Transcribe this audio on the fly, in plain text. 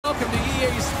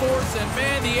these sports, and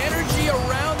man, the energy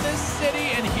around this city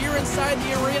and here inside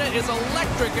the arena is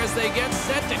electric as they get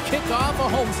set to kick off a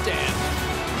homestand.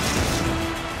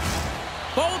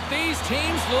 Both these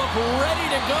teams look ready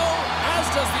to go, as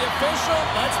does the official.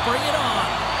 Let's bring it on.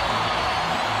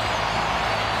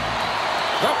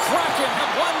 The Kraken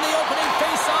have won the opening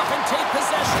face-off and take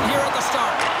possession here at the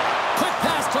start. Quick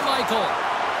pass to Michael.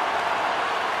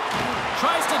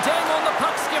 Tries to dangle and the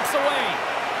puck skips away.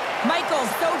 Michael's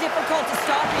so difficult to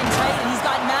stop in tight, and he's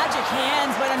got magic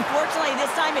hands, but unfortunately this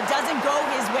time it doesn't go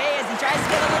his way as he tries to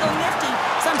get a little nifty.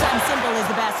 Sometimes simple is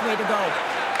the best way to go.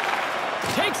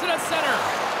 Takes it at center.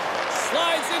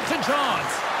 Slides into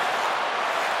Johns.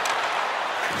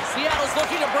 Seattle's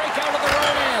looking to break out of their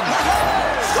own end.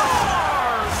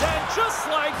 Scores! And just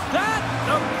like that,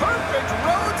 the perfect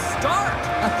road start.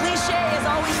 A cliche is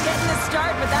always getting the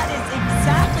start, but that is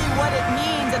exactly what it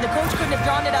means. And the coach couldn't have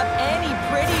drawn it up any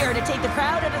prettier to take the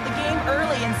crowd out of the game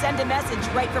early and send a message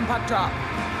right from puck drop.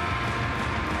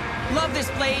 Love this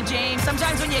play, James.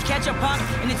 Sometimes when you catch a puck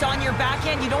and it's on your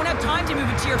backhand, you don't have time to move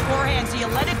it to your forehand, so you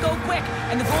let it go quick,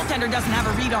 and the goaltender doesn't have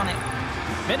a read on it.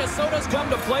 Minnesota's come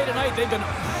to play tonight. They've been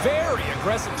very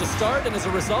aggressive to start, and as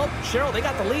a result, Cheryl, they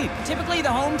got the lead. Typically,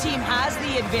 the home team has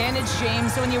the advantage,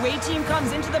 James, so when the away team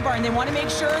comes into the barn, they want to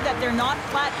make sure that they're not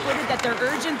flat-footed, that they're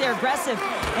urgent, they're aggressive.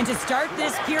 And to start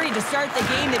this period, to start the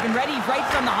game, they've been ready right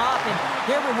from the hop, and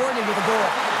they're rewarded with a goal.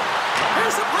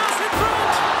 Here's a pass in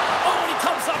front! Oh, and he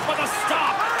comes up with a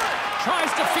stop!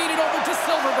 Tries to feed it over to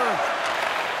Silverberg.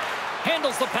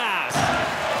 Handles the pass.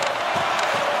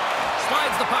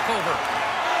 Slides the puck over.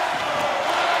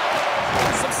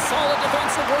 Some solid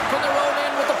defensive work on their own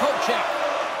end with the poke check.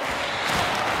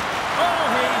 Oh,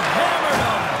 he hammered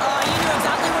him. He knew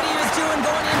exactly what he was doing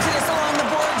going into this along the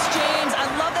boards, James. I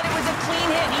love that it was a clean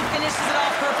hit. He finishes it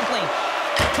off perfectly.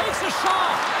 Takes a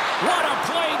shot. What a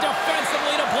play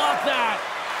defensively to block that.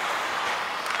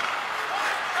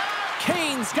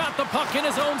 Kane's got the puck in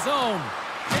his own zone.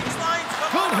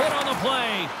 Good hit on the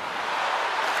play.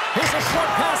 Here's a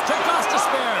short pass to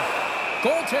Gostisbehere.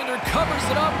 Goaltender covers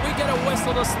it up. We get a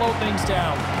whistle to slow things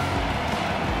down.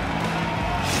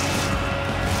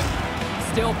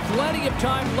 Still plenty of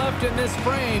time left in this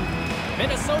frame.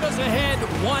 Minnesota's ahead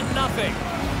 1-0.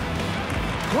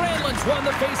 Granlund's won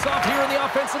the faceoff here in the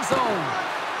offensive zone.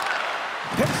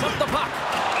 Picks up the puck.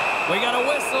 We got a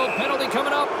whistle. Penalty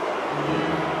coming up.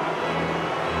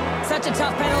 Such a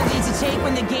tough penalty to take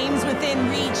when the game's within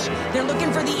reach. They're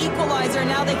looking for the equalizer.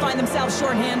 Now they find themselves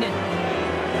shorthanded.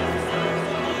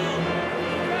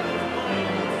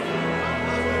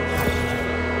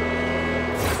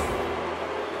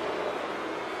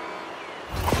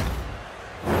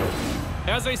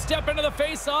 As they step into the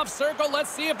face-off circle, let's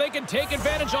see if they can take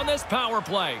advantage on this power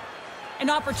play. An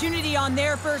opportunity on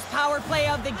their first power play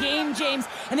of the game, James.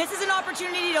 And this is an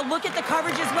opportunity to look at the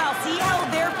coverage as well. See how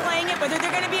they're playing it, whether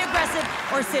they're going to be aggressive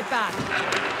or sit back.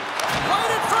 Right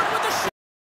in front with the shot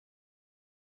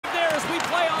there as we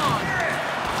play on.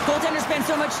 Goaltender spends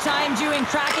so much time doing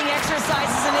tracking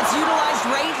exercises, and it's utilized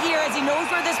right here as he knows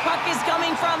where this puck is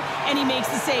coming from, and he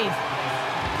makes the save.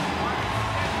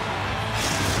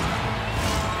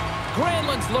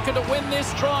 Granlund's looking to win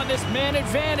this draw on this man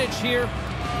advantage here.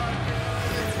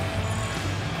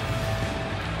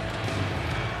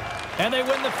 And they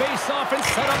win the face-off and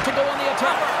set up to go on the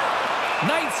attack.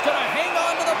 Knight's going to hang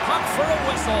on to the puck for a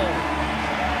whistle.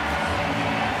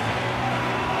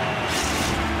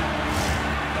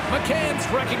 McCann's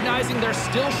recognizing they're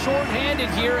still short-handed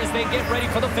here as they get ready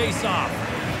for the face-off.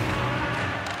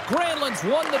 Granlund's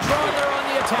won the draw and they're on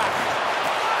the attack.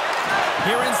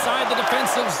 Here inside the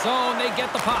defensive zone, they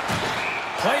get the puck.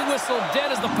 Play whistle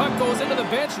dead as the puck goes into the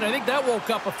bench, and I think that woke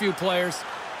up a few players.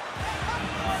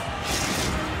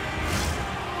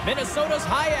 Minnesota's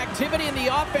high activity in the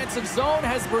offensive zone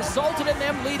has resulted in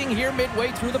them leading here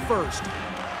midway through the first.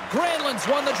 Granlund's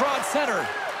won the draw at center.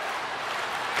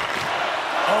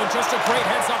 Oh, just a great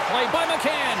heads-up play by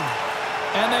McCann.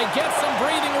 And they get some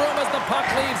breathing room as the puck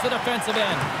leaves the defensive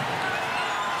end.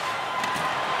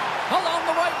 Along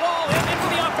the right wall, and into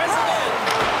the offensive end.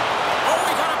 Oh,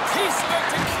 we got a piece of it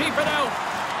to keep it out.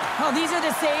 Well, these are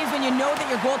the saves when you know that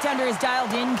your goaltender is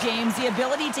dialed in, James. The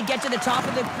ability to get to the top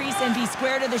of the crease and be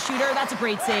square to the shooter, that's a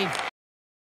great save.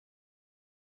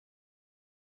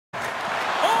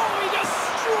 Oh, he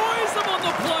destroys them on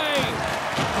the play.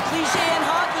 The cliche in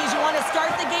hockey is you want to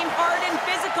start the game hard and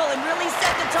physical and really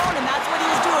set the tone, and that's what he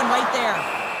was doing right there.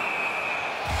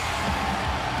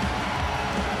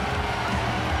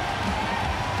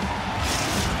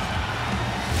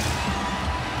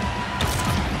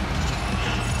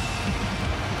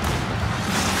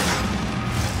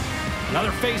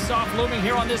 Another face-off looming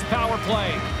here on this power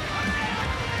play.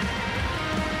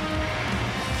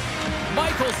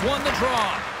 Michaels won the draw.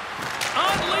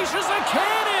 Unleashes a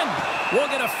cannon. We'll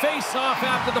get a face-off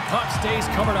after the puck stays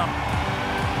covered up.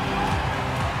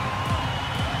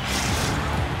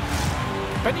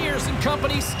 Beniers and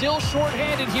company still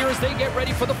short-handed here as they get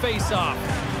ready for the face-off.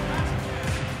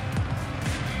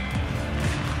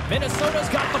 Minnesota's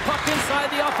got the puck inside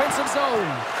the offensive zone.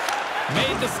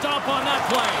 Made the stop on that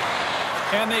play.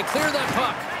 And they clear that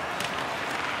puck.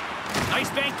 Nice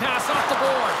bank pass off the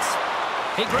boards.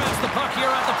 He grabs the puck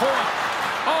here at the point.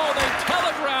 Oh, they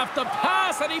telegraphed the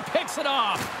pass, and he picks it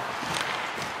off.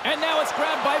 And now it's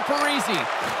grabbed by Parisi.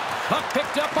 Puck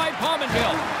picked up by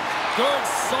Pominville. Good,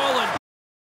 solid.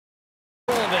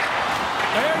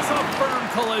 There's a firm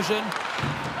collision.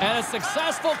 And a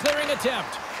successful clearing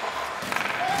attempt.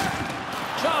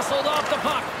 Jostled off the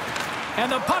puck.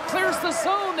 And the puck clears the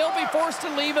zone. They'll be forced to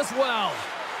leave as well.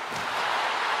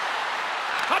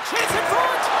 A chance in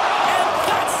front. And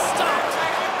that's stopped.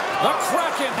 The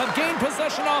Kraken have gained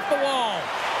possession off the wall.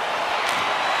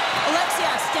 Alexia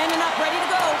standing up, ready to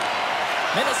go.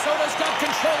 Minnesota's got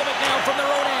control of it now from their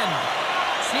own end.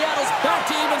 Seattle's back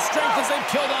to even strength as they've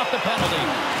killed off the penalty.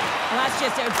 Well, that's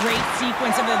just a great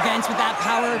sequence of events with that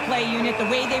power play unit. The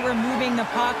way they were moving the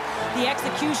puck, the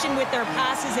execution with their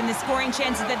passes, and the scoring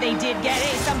chances that they did get.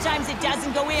 Hey, sometimes it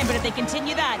doesn't go in, but if they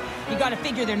continue that, you got to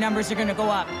figure their numbers are going to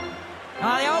go up.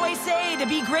 They always say to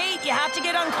be great, you have to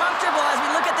get uncomfortable. As we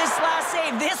look at this last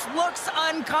save, this looks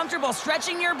uncomfortable.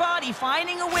 Stretching your body,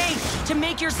 finding a way to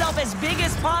make yourself as big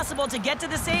as possible to get to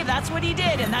the save. That's what he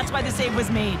did, and that's why the save was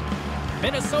made.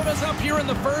 Minnesota's up here in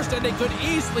the first, and they could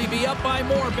easily be up by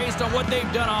more based on what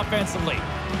they've done offensively.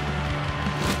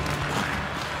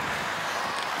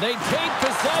 They take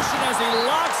possession as he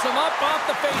locks him up off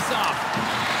the faceoff.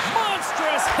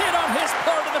 Monstrous hit on his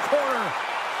part of the corner.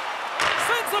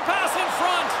 Sends the pass in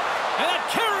front, and that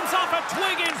caroms off a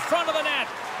twig in front of the net.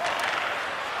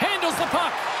 Handles the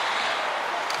puck.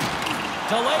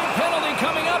 Delayed penalty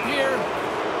coming up here.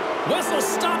 Whistle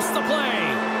stops the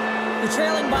play. You're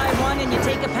trailing by one and you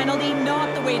take a penalty,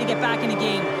 not the way to get back in a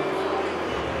game.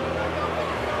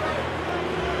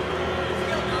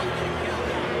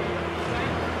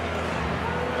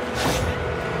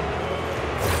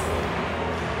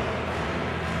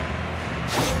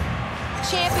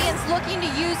 Champion's looking to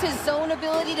use his zone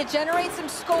ability to generate some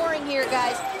scoring here,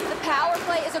 guys. The power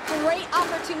play is a great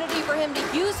opportunity for him to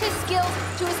use his skills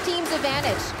to his team's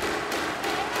advantage.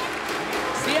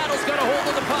 Seattle's got a hold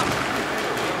of the puck.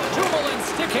 Dumoulin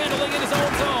stick handling in his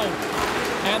own zone.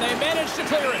 And they manage to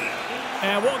clear it.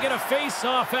 And we'll get a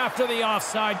face-off after the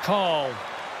offside call.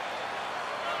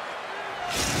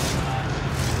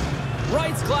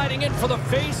 Wright's gliding in for the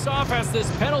face-off as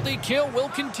this penalty kill will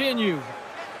continue.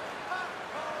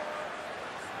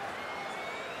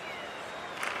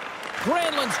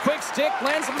 Granlund's quick stick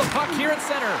lands on the puck here at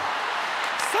center.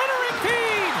 Centering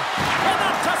feed! And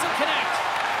that doesn't connect.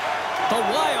 The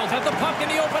Wild have the puck in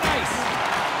the open ice.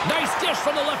 Nice dish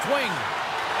from the left wing.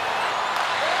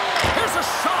 Here's a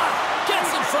shot.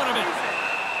 Gets in front of it.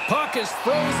 Puck is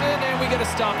frozen, and we get a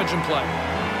stoppage in play.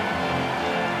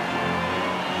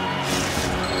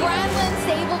 Granlund's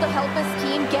able to help his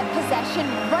team get possession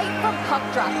right from puck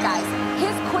drop, guys.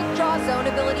 His quick draw zone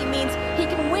ability means he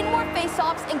can win more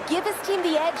faceoffs and give his team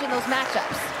the edge in those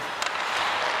matchups.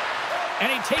 And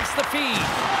he takes the feed.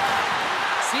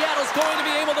 Seattle's going to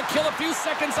be able to kill a few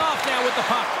seconds off now with the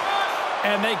puck.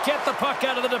 And they get the puck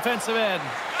out of the defensive end.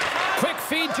 Quick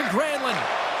feed to Granlund.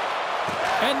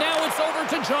 And now it's over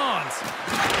to Johns.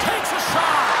 Takes a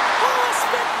shot. Oh, a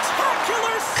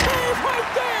spectacular save right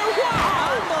there.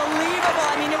 Wow. Unbelievable.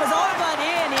 I mean, it was all but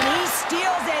in, and he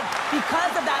steals it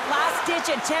because of that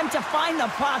last-ditch attempt to find the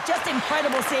puck. Just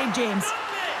incredible save, James.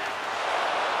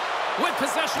 With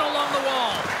possession along the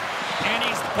wall. And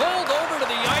he's pulled over to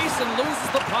the ice and loses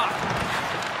the puck.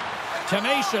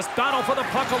 Tenacious battle for the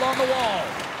puck along the wall.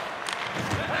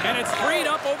 And it's freed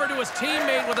up over to his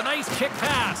teammate with a nice kick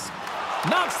pass.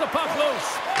 Knocks the puck loose.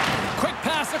 Quick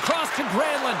pass across to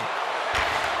Granlund.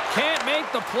 Can't make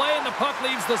the play, and the puck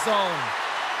leaves the zone.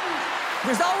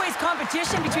 There's always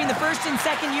competition between the first and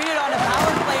second unit on a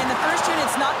power play, and the first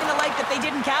unit's not going to like that they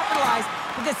didn't capitalize,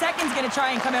 but the second's going to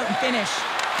try and come out and finish.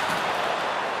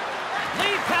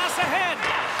 Lead pass ahead.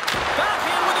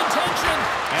 Backhand with intention.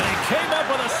 And he came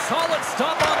up with a solid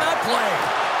stop on that play.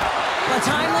 A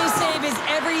timely save is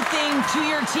everything to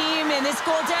your team, and this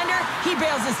goaltender, he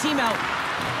bails his team out.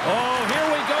 Oh, here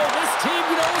we go. This team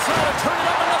knows how to turn it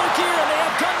up another gear, and they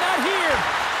have done that here.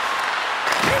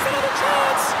 Here's another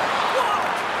chance.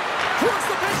 Blocked. Towards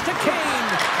the pitch to Kane.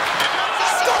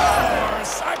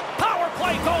 Scores!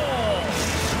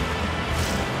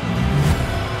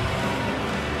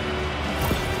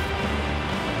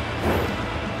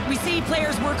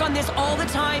 players work on this all the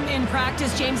time in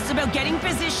practice, James. It's about getting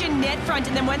position net front,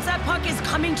 and then once that puck is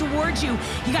coming towards you,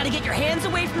 you got to get your hands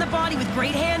away from the body with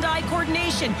great hand-eye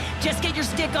coordination. Just get your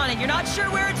stick on it. You're not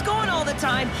sure where it's going all the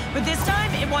time, but this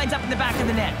time it winds up in the back of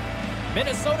the net.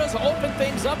 Minnesota's opened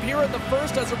things up here in the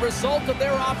first as a result of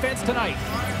their offense tonight.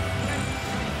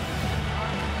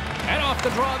 And off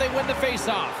the draw, they win the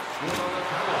faceoff.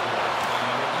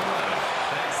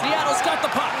 Seattle's got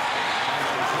the puck.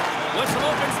 With some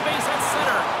open space at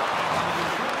center.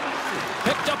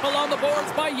 Picked up along the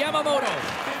boards by Yamamoto.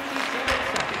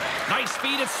 Nice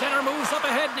feed at center, moves up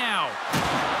ahead now.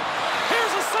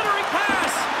 Here's a centering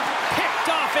pass. Picked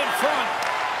off in front.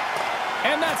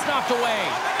 And that's knocked away.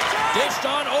 Dished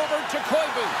on over to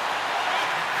Koivu.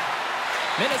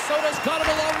 Minnesota's got it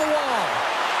along the wall.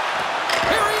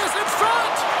 Here he is in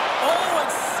front. Oh,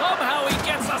 and somehow he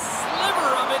gets a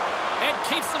sliver of it and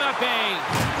keeps them at bay.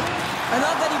 I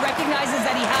love that he recognizes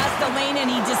that he has the lane and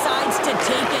he decides to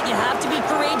take it. You have to be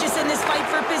courageous in this fight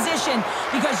for position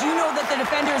because you know that the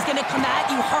defender is going to come at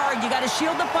you hard. You got to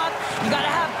shield the puck, you got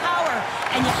to have power,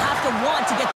 and you have to want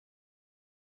to get.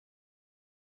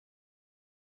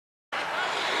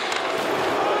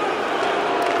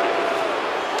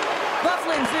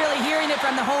 Bufflin's really hearing it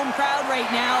from the home crowd right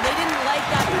now. They didn't like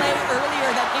that play earlier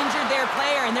that injured their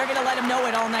player, and they're going to let him know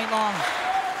it all night long.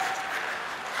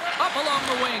 Up along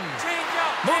the wing.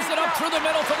 Moves it up through the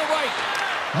middle to the right.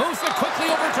 Moves it quickly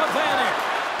over to Vanek.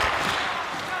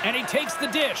 And he takes the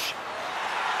dish.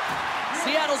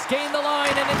 Seattle's gained the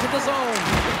line and into the zone.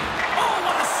 Oh,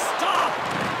 what a stop!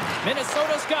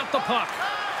 Minnesota's got the puck.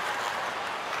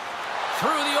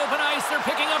 Through the open ice, they're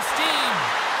picking up steam.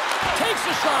 Takes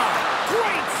a shot.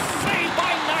 Great save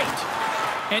by Knight.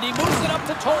 And he moves it up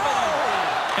to Tobin.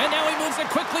 And now he moves it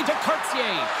quickly to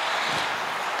Cartier.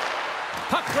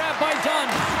 Puck grab by Dunn.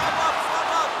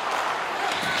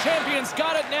 Champions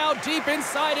got it now deep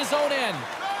inside his own end.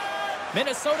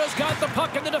 Minnesota's got the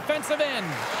puck in the defensive end.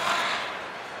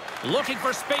 Looking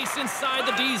for space inside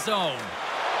the D zone.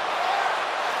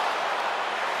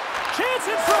 Chance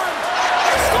in front.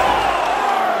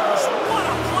 Scores! What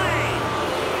a play!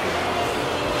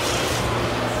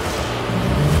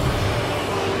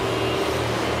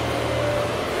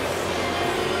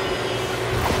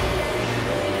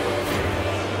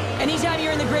 Anytime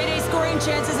you're in the grade A scoring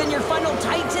chances and you're funneled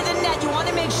tight to the net, you want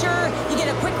to make sure you get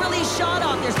a quick release shot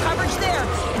off. There's coverage there.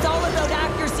 It's all about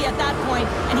accuracy at that point,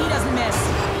 and he doesn't miss.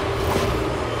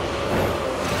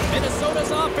 Minnesota's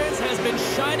offense has been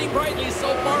shining brightly so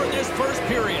far in this first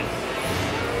period.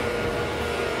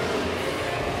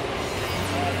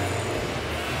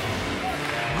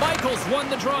 Michaels won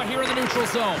the draw here in the neutral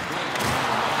zone.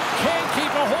 Can't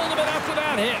keep a hold of it after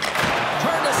that hit.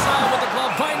 Turned aside with the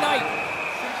glove by Knight.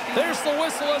 There's the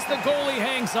whistle as the goalie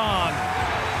hangs on.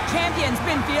 Champion's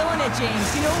been feeling it, James.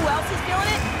 You know who else is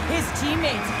feeling it? His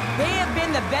teammates. They have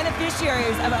been the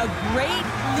beneficiaries of a great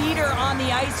leader on the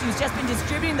ice who's just been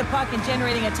distributing the puck and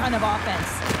generating a ton of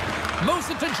offense. Moves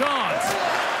it to Johns.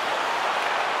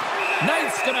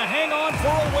 Knight's gonna hang on for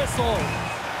a whistle.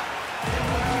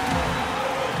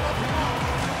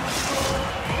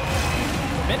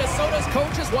 Minnesota's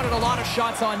coaches wanted a lot of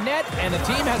shots on net, and the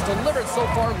team has delivered so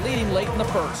far, leading late in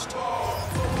the first.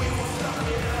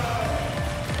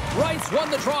 Wrights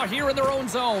won the draw here in their own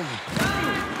zone.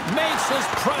 Makes his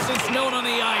presence known on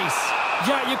the ice.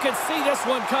 Yeah, you can see this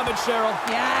one coming, Cheryl.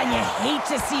 Yeah, and you hate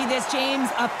to see this, James.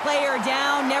 A player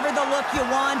down, never the look you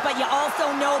want, but you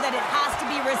also know that it has to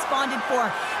be responded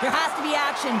for. There has to be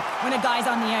action when a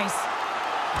guy's on the ice.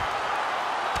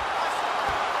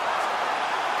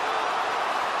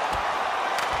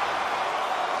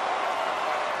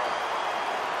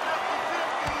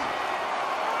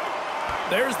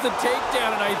 There's the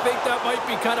takedown, and I think that might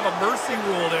be kind of a mercy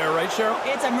rule there, right, Cheryl?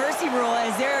 It's a mercy rule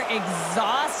as they're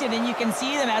exhausted, and you can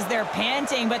see them as they're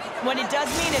panting. But what it does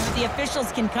mean is that the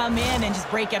officials can come in and just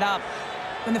break it up.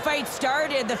 When the fight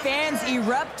started, the fans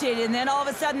erupted, and then all of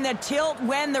a sudden the tilt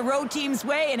went the road team's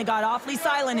way, and it got awfully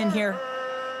silent in here.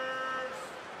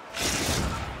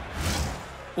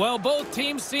 Well, both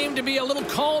teams seem to be a little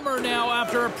calmer now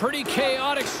after a pretty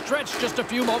chaotic stretch just a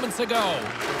few moments ago.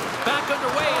 Back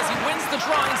underway as he wins the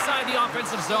draw inside the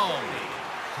offensive zone.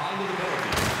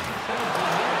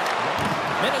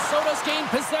 Minnesota's gained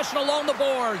possession along the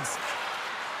boards.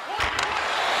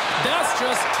 That's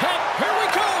just tech. Here we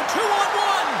go,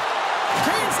 2-on-1.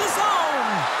 Gains the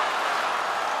zone.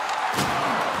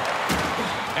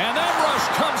 And that rush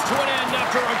comes to an end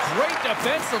after a great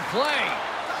defensive play.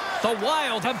 The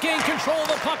Wild have gained control of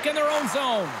the puck in their own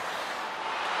zone.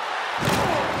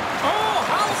 Oh,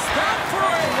 how's that for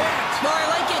a hit? Well, I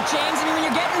like it, James. I mean, when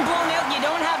you're getting blown out, you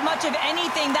don't have much much of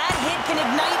anything, that hit can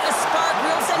ignite a spark.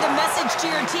 We'll send a message to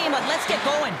your team, like, let's get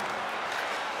going.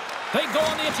 They go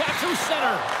on the attack through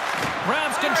center.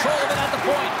 Grabs control of it at the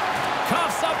point.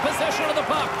 Coughs up possession of the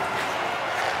puck.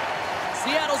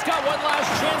 Seattle's got one last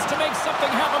chance to make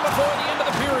something happen before the end of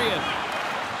the period.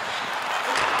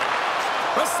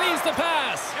 Receives the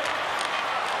pass.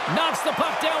 Knocks the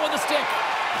puck down with a stick.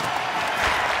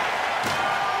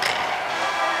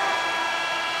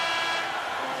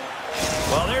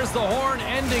 Well, there's the horn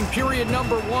ending period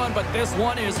number 1, but this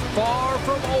one is far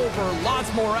from over. Lots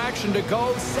more action to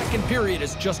go. Second period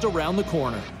is just around the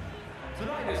corner.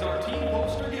 Tonight is our team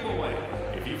poster giveaway.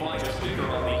 If you find a sticker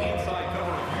on the inside cover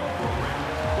of your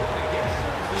program, go to Guest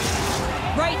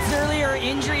Services. Wright's earlier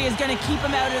injury is going to keep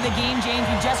him out of the game, James.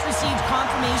 We just received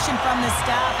confirmation from the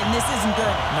staff, and this isn't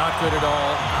good. Not good at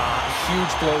all.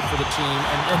 Huge blow for the team,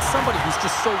 and somebody who's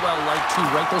just so well-liked too,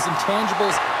 right? Those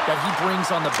intangibles that he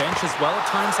brings on the bench as well at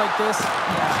times like this,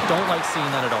 don't like seeing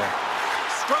that at all.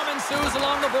 Scrum ensues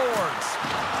along the boards,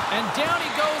 and down he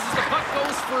goes as the puck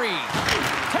goes free.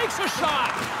 Takes a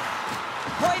shot.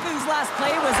 Koivu's last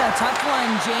play was a tough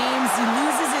one, James. He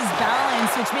loses his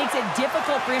balance, which makes it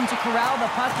difficult for him to corral the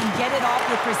puck and get it off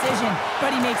with precision,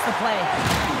 but he makes the play.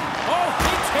 Oh,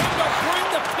 he came to bring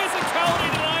the physicality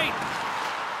tonight.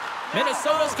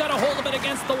 Minnesota's got a hold of it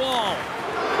against the wall.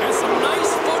 And some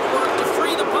nice footwork to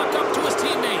free the puck up to his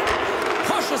teammate.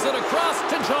 Pushes it across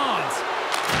to Johns.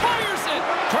 Fires it.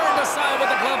 Turned aside with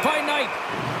the glove by Knight.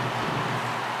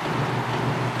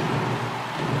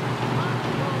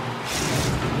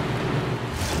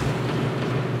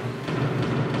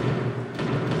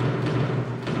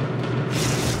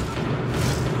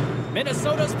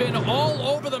 Minnesota's been all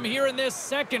over them here in this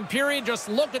second period. Just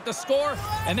look at the score,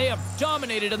 and they have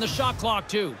dominated in the shot clock,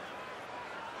 too.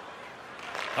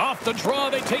 Off the draw,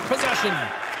 they take possession.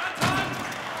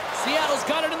 Seattle's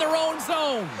got it in their own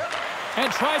zone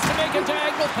and tries to make a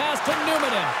diagonal pass to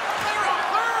Newman.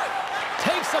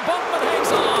 Takes a bump but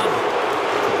hangs on.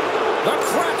 The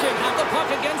Kraken have the puck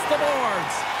against the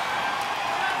boards.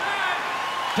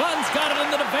 Dunn's got it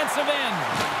in the defensive end.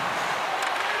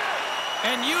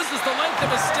 And uses the length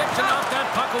of his stick to knock that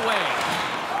puck away.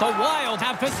 The Wild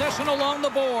have possession along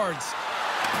the boards.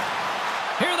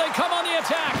 Here they come on the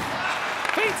attack.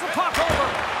 Feeds the puck over.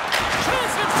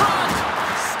 Chance in front.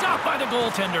 Stopped by the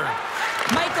goaltender.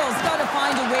 Michael's got to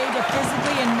find a way to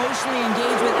physically and emotionally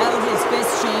engage without his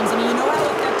fists, James. I mean, you know how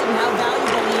effective and how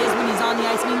valuable he is when he's on the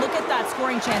ice. I mean, look at that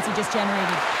scoring chance he just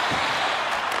generated.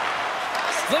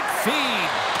 Slick feed.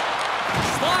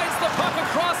 Slides the puck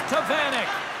across to Vanek.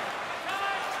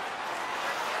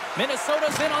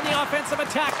 Minnesota's in on the offensive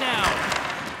attack now.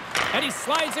 And he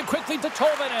slides it quickly to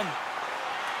Tolvanen.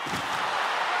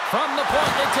 From the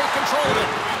point, they take control of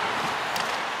it.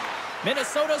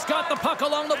 Minnesota's got the puck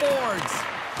along the boards.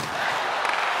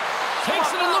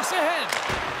 Takes it and looks ahead.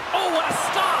 Oh, what a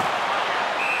stop!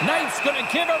 Knight's going to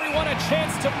give everyone a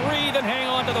chance to breathe and hang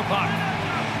on to the puck.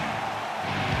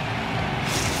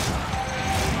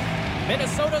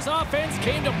 Minnesota's offense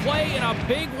came to play in a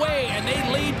big way, and they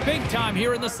lead big time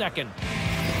here in the second.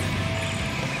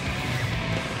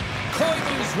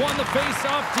 Koivu's won the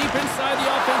face-off deep inside the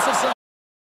offensive zone.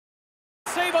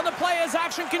 Save on the play as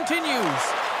action continues.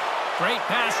 Great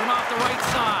pass from off the right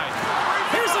side.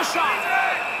 Here's a shot.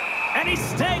 And he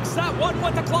stakes that one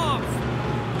with the glove.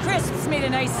 Crisp's made a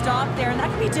nice stop there, and that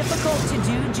can be difficult to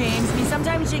do, James. I mean,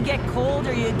 sometimes you get cold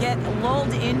or you get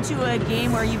lulled into a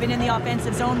game where you've been in the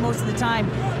offensive zone most of the time.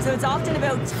 So it's often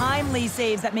about timely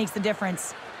saves that makes the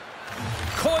difference.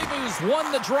 Koivu's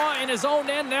won the draw in his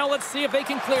own end. Now let's see if they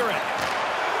can clear it.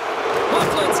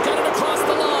 Buckland's got it across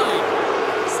the line.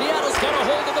 Seattle's got a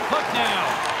hold of the puck now.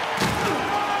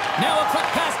 Now a quick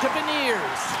pass to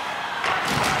Beniers.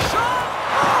 Shot!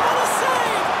 Oh, what a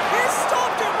save! He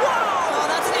stopped it! Wow! Oh,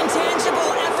 that's an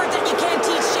intangible effort that you can't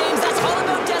teach, James. That's all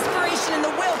about desperation and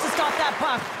the will to stop that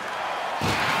puck.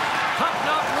 Puck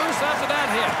knocked loose after that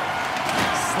hit.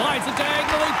 Slides it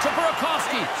diagonally to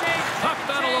Burakovsky. Puck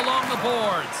battle along the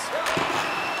boards.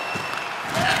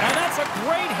 And that's a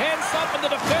great heads-up in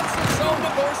the defensive zone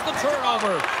to force the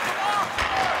turnover.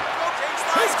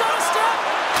 He's got a step.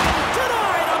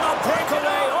 Denied on the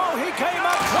breakaway. Oh, he came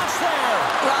up clutch there.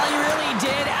 Well, he really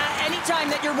did. Anytime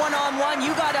that you're one-on-one,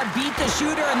 you got to beat the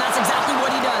shooter, and that's exactly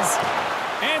what he does.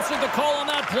 Answered the call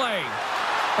on that play.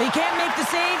 Well, you can't make the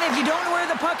save if you don't know where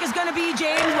the puck is going to be,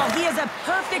 James. Well, he has a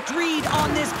perfect read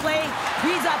on this play.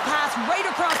 Reads that pass right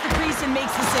across the crease and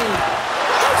makes the save.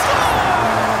 Let's go!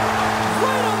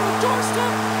 Right on the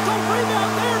doorstep. The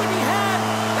rebound there to be had.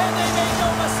 And they made no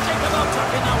mistake about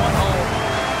tucking that one home.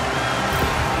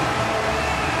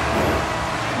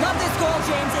 Love this goal,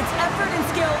 James. It's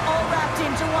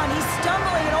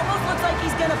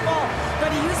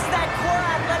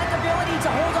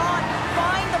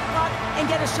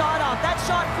get a shot off. That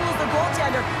shot fools the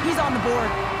goaltender. He's on the board.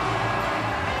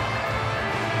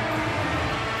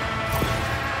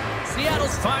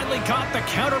 Seattle's finally got the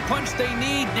counterpunch they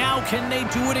need. Now, can they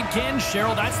do it again,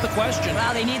 Cheryl? That's the question.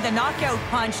 Well, they need the knockout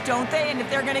punch, don't they? And if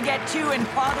they're going to get two and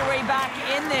claw their way back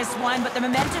in this one, but the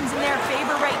momentum's in their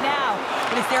favor right now.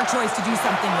 But it's their choice to do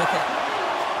something with it.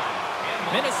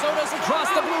 Minnesota's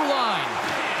across the blue line.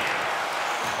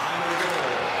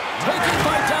 Taken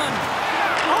by Dunn.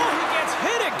 Oh, he gets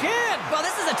hit again. Well,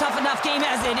 this is a tough enough game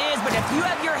as it is, but if you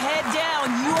have your head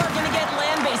down, you are going to get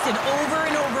land-basted over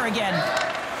and over again.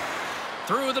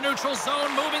 Through the neutral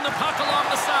zone, moving the puck along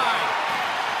the side.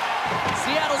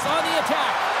 Seattle's on the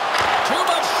attack. Too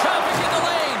much traffic in the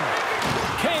lane.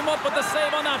 Came up with the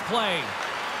save on that play.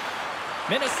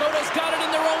 Minnesota's got it in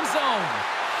their own zone.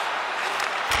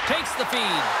 Takes the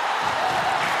feed.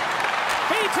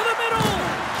 Feed to the middle.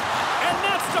 And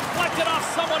that's deflected off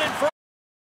someone in front.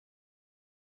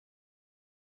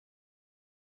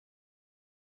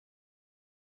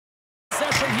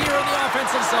 Possession here in the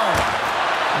offensive zone.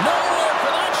 Nowhere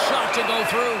for that shot to go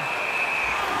through.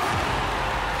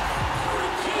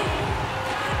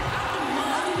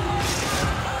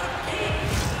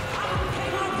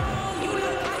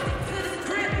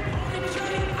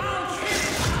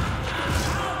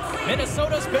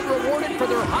 Minnesota's been rewarded for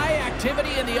their high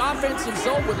activity in the offensive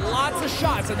zone with lots of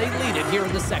shots, and they lead it here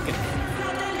in the second.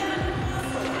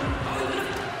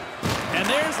 And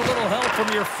there's a little help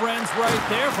from your friends right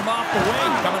there from off the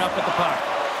wing, coming up with the puck.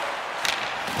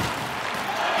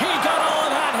 He got all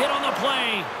of that hit on the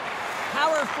play.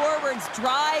 Power forwards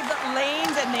drive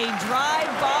lanes and they drive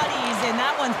bodies, and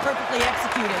that one's perfectly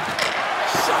executed.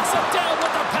 Shuts it down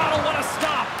with the paddle. What a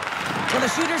stop. Well, the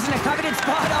shooter's in a coveted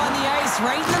spot on the ice,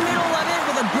 right in the middle of it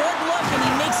with a good look, and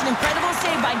he makes an incredible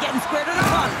save by getting square to the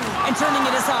puck and turning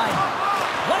it aside.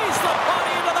 Plays the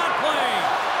body into that play.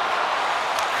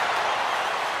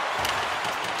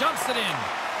 Dumps it in.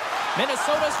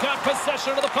 Minnesota's got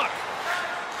possession of the puck.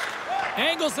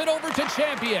 Angles it over to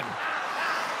Champion.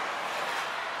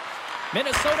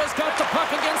 Minnesota's got the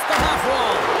puck against the half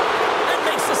wall and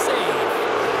makes a save.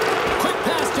 Quick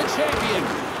pass to Champion.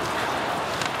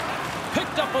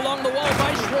 Picked up along the wall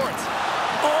by Schwartz.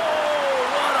 Oh,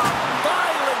 what a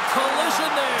violent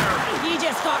collision there. He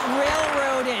just got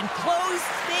railroaded. Close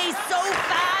space so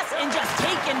fast and just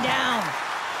taken down.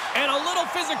 And a little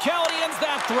physicality ends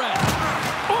that threat.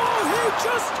 Oh, he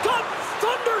just got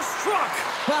thunderstruck.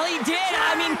 Well, he did.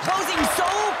 I mean, closing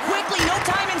so quickly. No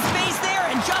time and space there,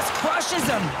 and just crushes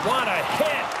him. What a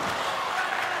hit.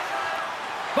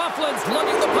 Bufflin's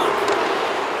lugging the puck.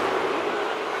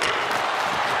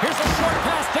 Here's a short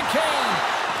pass to Kane.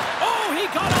 Oh, he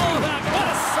got all of that. What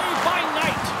a save by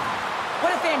Knight.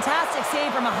 What a fantastic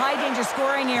save from a high-danger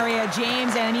scoring area,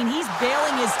 James. And, I mean, he's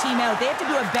bailing his team out. They have to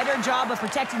do a better job of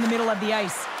protecting the middle of the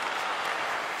ice.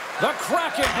 The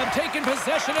Kraken have taken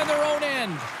possession in their own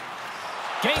end.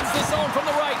 Gains the zone from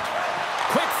the right.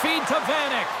 Quick feed to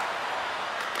Vanek.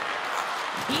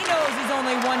 He knows he's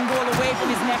only one goal away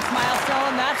from his next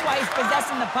milestone. That's why he's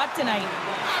possessing the puck tonight.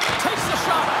 Takes the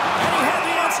shot, and he had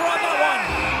the answer on that one.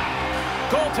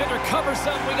 Goaltender covers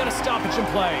up. We got a stoppage in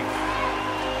play.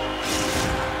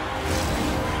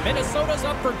 Minnesota's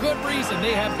up for good reason.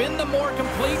 They have been the more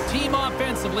complete team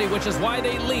offensively, which is why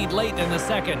they lead late in the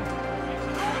second.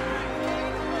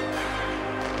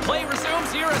 Play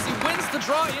resumes here as he wins the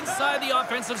draw inside the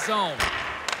offensive zone.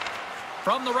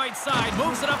 From the right side,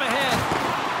 moves it up ahead.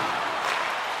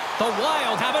 The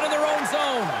Wild have it in their own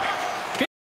zone.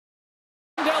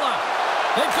 Della,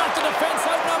 they've got the defense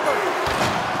outnumbered.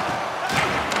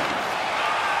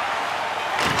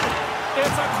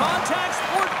 It's a contact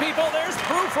sport, people. There's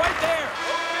proof right there.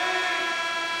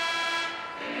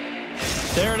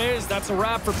 There it is. That's a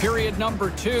wrap for period number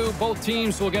 2. Both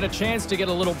teams will get a chance to get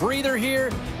a little breather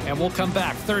here, and we'll come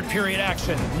back. Third period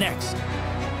action next.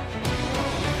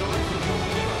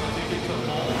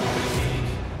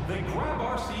 Then grab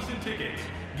our season tickets.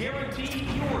 Guarantee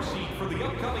your seat for the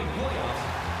upcoming playoffs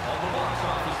on the box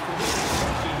office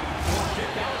promotion.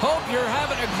 Hope you're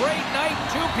having a great night.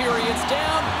 2 periods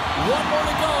down, 1 more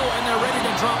to go, and they're ready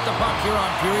to drop the puck here on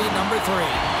period number 3.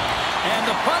 And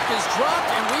the puck is dropped,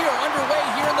 and we are underway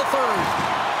here in the third.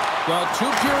 Well, 2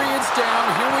 periods down.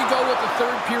 Here we go with the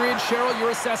third period. Cheryl,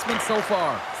 your assessment so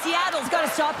far? Seattle's got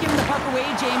to stop giving the puck away,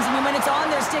 James. I mean, when it's on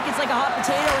their stick, it's like a hot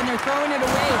potato, and they're throwing it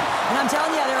away. And I'm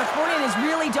telling you, their opponent has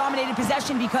really dominated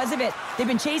possession because of it. They've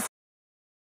been chasing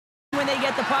when they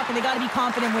get the puck, and they got to be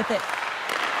confident with it.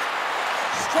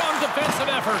 Strong defensive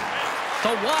effort.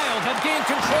 The Wild have gained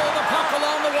control of the puck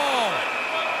along the wall.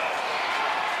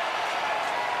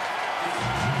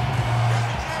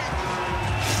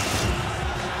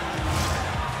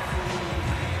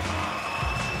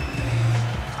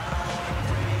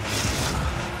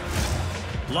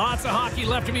 Lots of hockey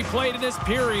left to be played in this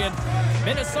period.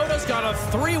 Minnesota's got a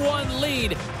 3-1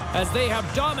 lead as they have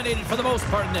dominated for the most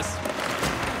part in this.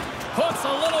 Puts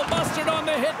a little mustard on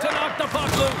the hit to knock the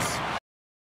puck loose.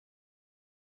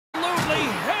 Absolutely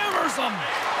hammers them.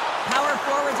 Power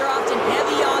forwards are often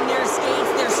heavy on their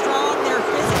skates. They're strong, they're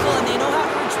physical, and they know how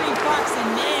to retrieve pucks.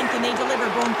 And man, can they deliver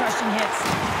bone-crushing hits.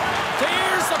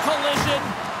 There's the collision.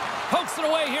 Pokes it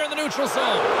away here in the neutral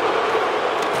zone.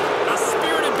 A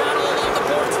spirited battle along the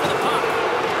boards for the puck.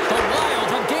 The Wild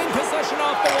have gained possession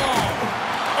off the wall.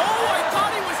 Oh, I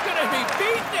thought he was going to be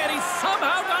beaten, and he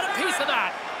somehow got a piece of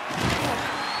that.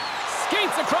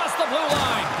 Skates across the blue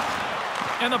line.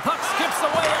 And the puck skips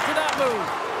away after that move.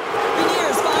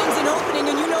 Beniers finds an opening,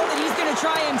 and you know that he's going to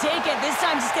try and take it. This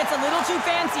time just gets a little too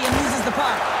fancy and loses the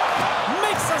puck.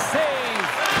 Makes a save.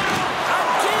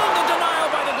 Again, the denial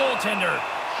by the goaltender.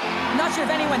 I'm not sure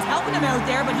if anyone's helping him out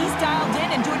there, but he's dialed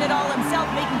in and doing it all himself,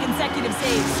 making consecutive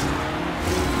saves.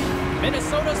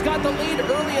 Minnesota's got the lead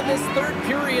early in this third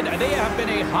period. They have been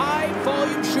a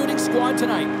high-volume shooting squad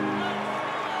tonight.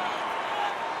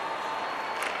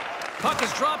 Puck is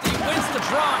dropped. He wins the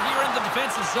draw here in the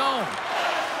defensive zone.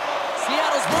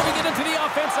 Seattle's moving it into the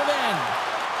offensive end.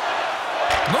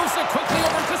 Moves it quickly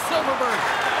over to Silverberg.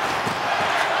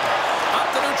 Up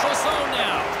the neutral zone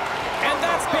now. And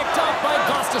that's picked up by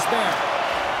Gostisbehere.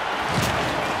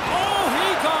 Oh, he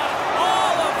got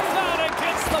all of that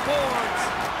against the boards.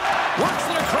 Works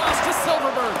it across to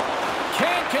Silverberg.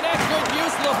 Can't connect. Good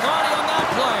use of the body on that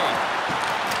play.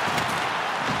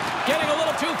 Getting a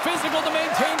little too physical to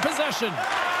maintain possession.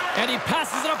 And he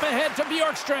passes it up ahead to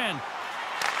Bjorkstrand.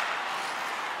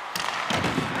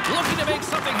 Looking to make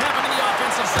something happen in the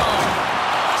offensive zone.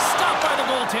 Stopped by the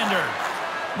goaltender.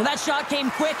 Well, that shot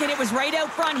came quick, and it was right out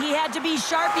front. He had to be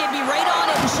sharp. He had to be right on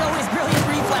it and show his brilliant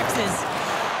reflexes.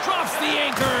 Drops the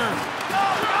anchor.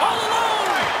 All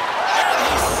alone. And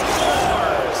he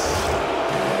scores.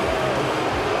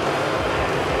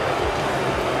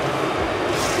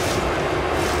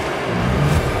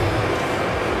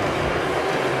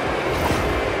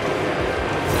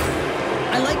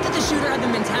 I like that the shooter had the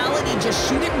mentality, just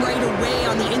shoot it right away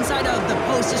on the inside of the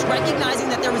post, just recognizing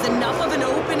that there was enough of an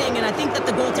opening, and I think that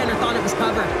the goaltender thought it was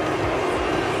covered.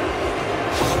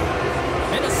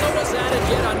 Minnesota's added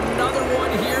yet another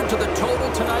one here to the total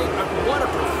tonight. What a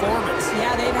performance.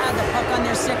 Yeah, they've had the puck on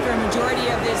their stick for a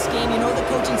majority of this game. You know the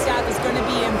coaching staff is going to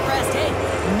be impressed. Hey,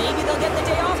 maybe they'll get the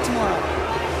day off tomorrow.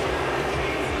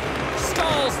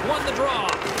 Skulls won the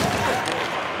draw.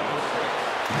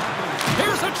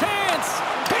 Here's a chance.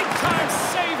 Big-time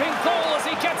saving goal as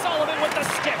he gets all of it with the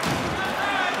stick.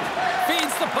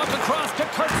 Feeds the puck across to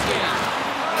Kurtzke.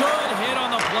 Good hit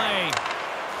on the play.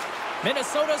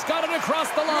 Minnesota's got it across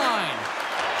the line.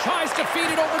 Tries to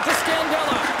feed it over to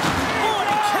Scandella. Oh, and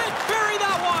he can't bury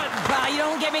that one. Well, you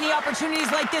don't get many opportunities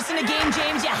like this in a game,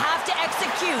 James. You have to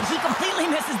execute. He completely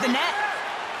misses the net.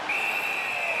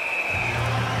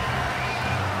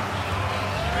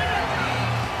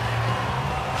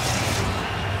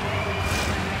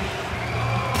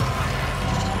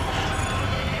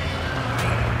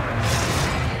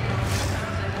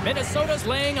 Minnesota's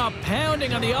laying a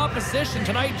pounding on the opposition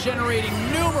tonight, generating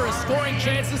numerous scoring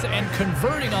chances and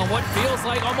converting on what feels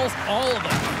like almost all of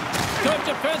them. Good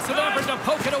defensive effort to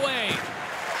poke it away.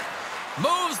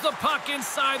 Moves the puck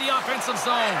inside the offensive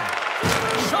zone.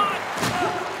 Shot!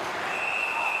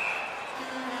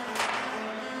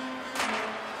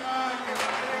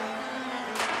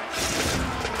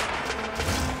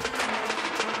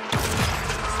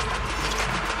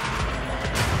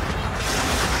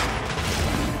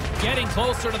 Getting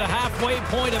closer to the halfway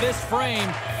point of this frame.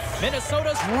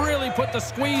 Minnesota's really put the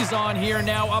squeeze on here,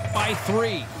 now up by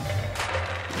 3.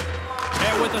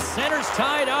 And with the centers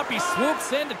tied up, he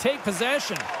swoops in to take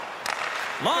possession.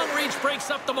 Long reach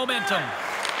breaks up the momentum.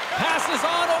 Passes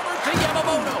on over to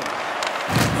Yamamoto.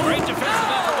 Great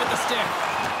defensive effort with the stick.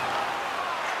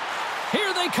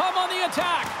 Here they come on the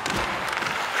attack.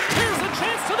 Here's a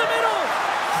chance to the middle.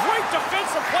 Great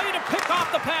defensive play to pick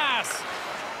off the pass.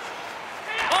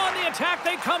 On the attack,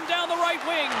 they come down the right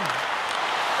wing.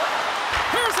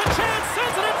 Here's a chance,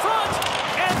 sends it in front,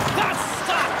 and that's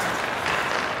stopped.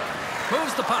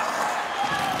 Moves the puck.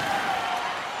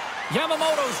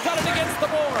 Yamamoto's got it against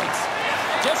the boards.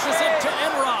 Dishes it to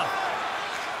Enroth.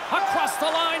 Across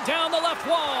the line, down the left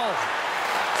wall.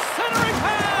 Centering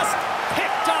pass,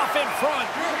 picked off in front.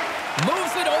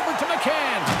 Moves it over to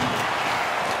McCann.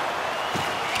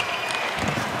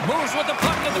 Moves with the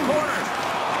puck in the corner.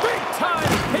 Big time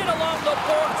hit along the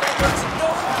boards, and there's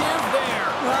no give there.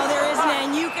 Well, there isn't,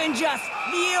 and you can just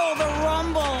feel the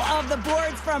rumble of the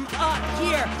boards from up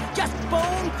here. Just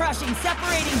bone-crushing,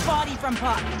 separating body from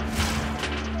puck.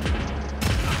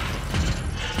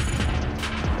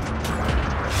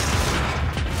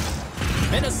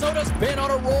 Minnesota's been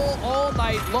on a roll all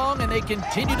night long, and they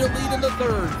continue to lead in the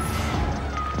third.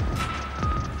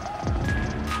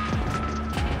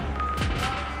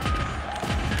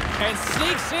 And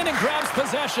sneaks in and grabs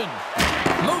possession.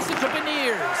 Moves it to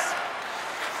Beniers.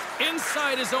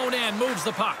 Inside his own end, moves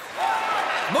the puck.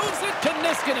 Moves it to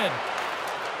Niskanen.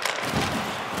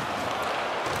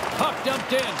 Puck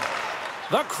dumped in.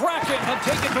 The Kraken have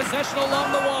taken possession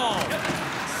along the wall.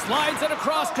 Slides it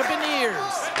across to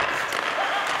Beniers.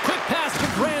 Quick pass to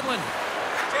Granlund.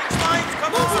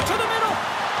 Moves it to the middle.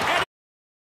 And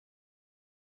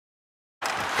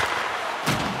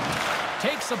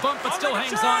takes a bump but still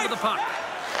hangs on to the puck.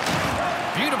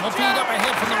 Beautiful feed up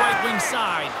ahead from the right wing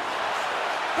side.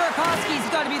 Burakovsky's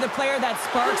got to be the player that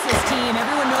sparks this team.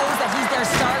 Everyone knows that he's their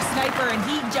star sniper, and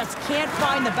he just can't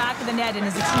find the back of the net and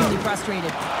is extremely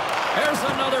frustrated. There's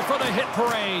another for the hit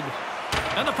parade.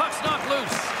 And the puck's knocked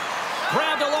loose.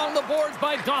 Grabbed along the boards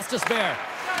by Gostisbehere.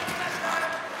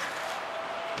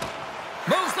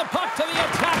 Moves the puck to the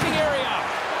attacking area.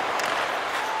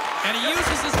 And he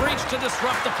uses his reach to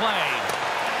disrupt the play.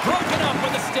 Broken up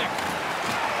with a stick.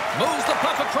 Moves the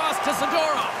puck across to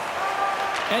Zadorov.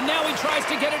 And now he tries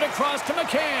to get it across to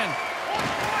McCann.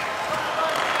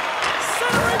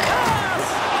 Centering pass!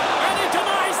 And he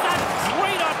denies that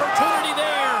great opportunity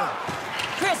there.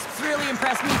 Crisp's really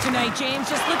impressed me tonight, James.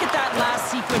 Just look at that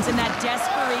last sequence and that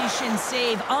desperation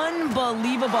save.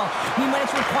 Unbelievable. I mean, when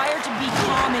it's required to be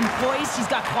calm and poised,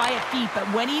 he's got quiet feet. But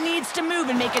when he needs to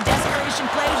move and make a desperation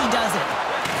play, he does it.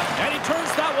 And he turns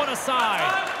that one aside.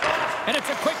 And it's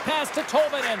a quick pass to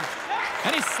Tolvanen.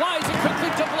 And he slides it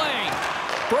quickly to Blaine.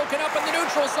 Broken up in the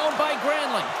neutral zone by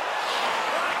Granlund.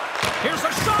 Here's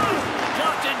a shot!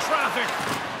 Blocked in traffic.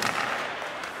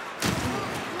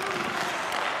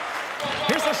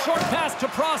 Here's a short pass to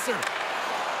Prosser.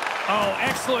 Oh,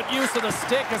 excellent use of the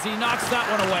stick as he knocks that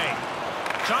one away.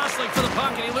 Jostling for the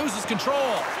puck and he loses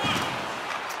control.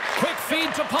 Quick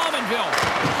feed to Pominville.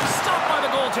 Stopped by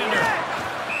the goaltender.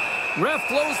 Ref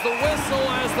blows the whistle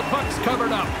as the puck's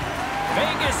covered up.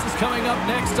 Vegas is coming up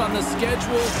next on the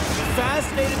schedule.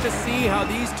 Fascinated to see how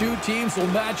these two teams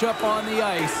will match up on the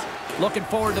ice. Looking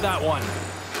forward to that one.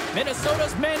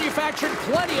 Minnesota's manufactured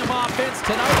plenty of offense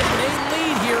tonight, and they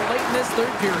lead here late in this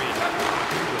third period.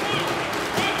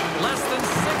 Less than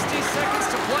 60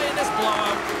 seconds to play in this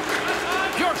blowout.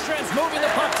 Bjorkstrand's moving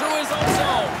the puck through his own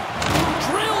zone.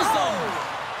 Drills them.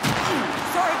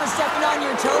 Sorry for stepping on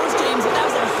your toes, James, but that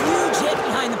was a huge hit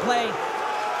behind the play.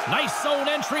 Nice zone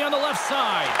entry on the left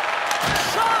side.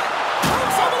 Shot!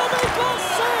 Comes over the baseball.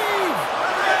 Save!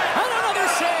 And another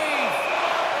save!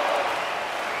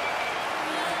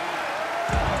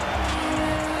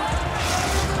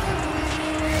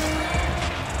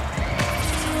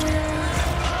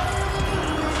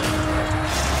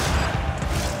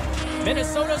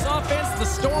 Minnesota's offense, the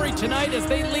story tonight as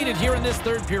they lead it here in this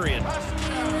third period.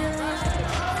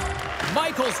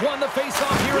 Michaels won the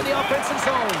faceoff here in the offensive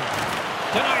zone.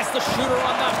 Denies the shooter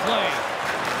on that play.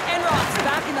 Enrock's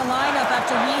back in the lineup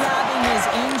after rehabbing his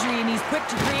injury, and he's quick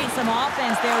to create some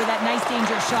offense there with that nice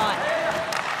dangerous shot.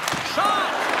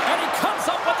 Shot! And he comes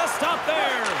up with a stop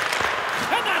there.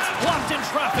 And that's blocked in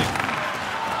traffic.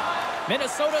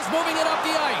 Minnesota's moving it up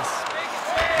the ice.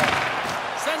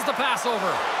 Sends the pass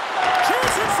over.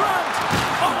 Chance in front!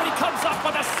 Oh, and he comes up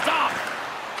with a stop.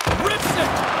 Rips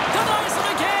it. Denies him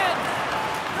again.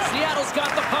 Seattle's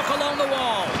got the puck along the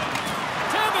wall.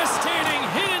 Devastating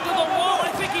hit into the wall.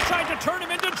 I think he tried to turn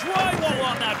him into drywall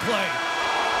on that play.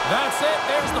 That's it.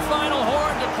 There's the final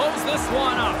horn to close this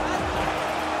one up.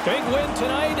 Big win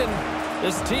tonight, and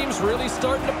this team's really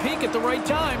starting to peak at the right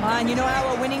time. And you know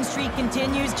how a winning streak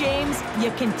continues, James?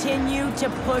 You continue to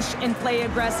push and play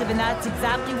aggressive, and that's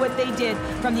exactly what they did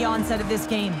from the onset of this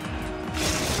game.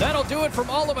 That'll do it from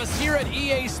all of us here at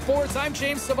EA Sports. I'm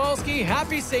James Cybulski.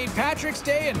 Happy St. Patrick's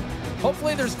Day, and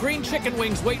hopefully there's green chicken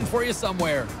wings waiting for you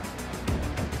somewhere.